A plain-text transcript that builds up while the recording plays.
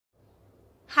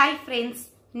Hi friends,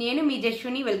 నేను మీ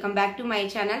జస్huని. Welcome back to my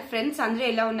channel. Friends, అందరూ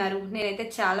ఎలా ఉన్నారు? నేనైతే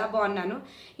చాలా బాగున్నాను.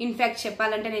 ఇన్ఫ్యాక్ట్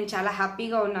చెప్పాలంటే నేను చాలా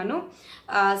హ్యాపీగా ఉన్నాను.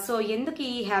 సో ఎందుకు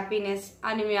ఈ హ్యాపీనెస్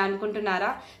అని మీరు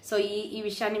అనుకుంటున్నారా? సో ఈ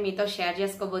విషయాన్ని మీతో షేర్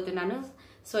చేసుకోబోతున్నాను.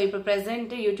 సో ఇప్పుడు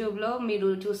ప్రెసెంట్ యూట్యూబ్లో మీరు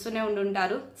చూస్తూనే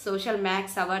ఉండుంటారు, సోషల్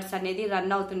మ్యాక్స్ అవార్డ్స్ అనేది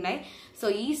రన్ అవుతున్నాయి. సో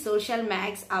ఈ సోషల్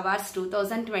మ్యాక్స్ అవార్డ్స్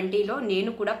 2020లో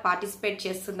నేను కూడా పార్టిసిపేట్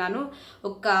చేస్తున్నాను.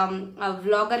 ఒక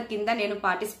వ్లాగర్ కింద నేను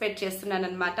పార్టిసిపేట్ చేస్తున్నాను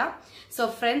అనమాట. సో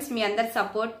ఫ్రెండ్స్, మీ అందరి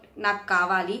సపోర్ట్ నాకు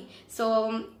కావాలి. సో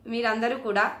మీరందరూ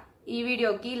కూడా ఈ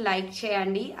వీడియోకి లైక్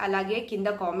చేయండి, అలాగే కింద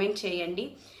కామెంట్ చేయండి.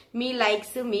 మీ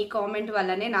లైక్స్, మీ కామెంట్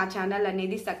వల్లనే నా ఛానల్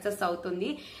అనేది సక్సెస్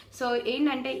అవుతుంది. సో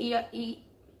ఏంటంటే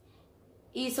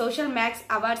ఈ సోషల్ మ్యాక్స్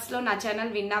అవార్డ్స్లో నా ఛానల్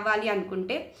విన్ అవ్వాలి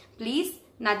అనుకుంటే ప్లీజ్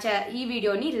ఈ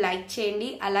వీడియోని లైక్ చేయండి,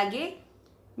 అలాగే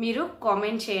మీరు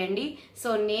కామెంట్ చేయండి. సో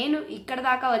నేను ఇక్కడ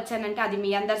దాకా వచ్చానంటే అది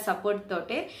మీ అందరి సపోర్ట్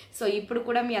తోటే. సో ఇప్పుడు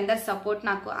కూడా మీ అందరి సపోర్ట్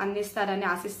నాకు అందిస్తారని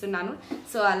ఆశిస్తున్నాను.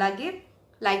 సో అలాగే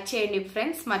లైక్ చేయండి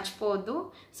ఫ్రెండ్స్, మర్చిపోవద్దు.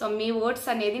 సో మీ ఓట్స్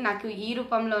అనేది నాకు ఈ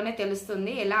రూపంలోనే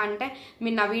తెలుస్తుంది. ఎలా అంటే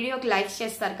మీరు నా వీడియోకి లైక్స్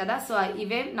చేస్తారు కదా, సో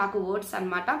ఇవే నాకు ఓట్స్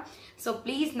అనమాట. సో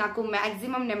ప్లీజ్ నాకు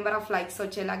మ్యాక్సిమం నెంబర్ ఆఫ్ లైక్స్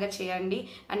వచ్చేలాగా చేయండి,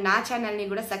 అండ్ నా ఛానల్ని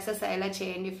కూడా సక్సెస్ అయ్యేలా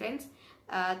చేయండి friends.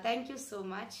 Thank you so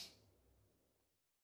much.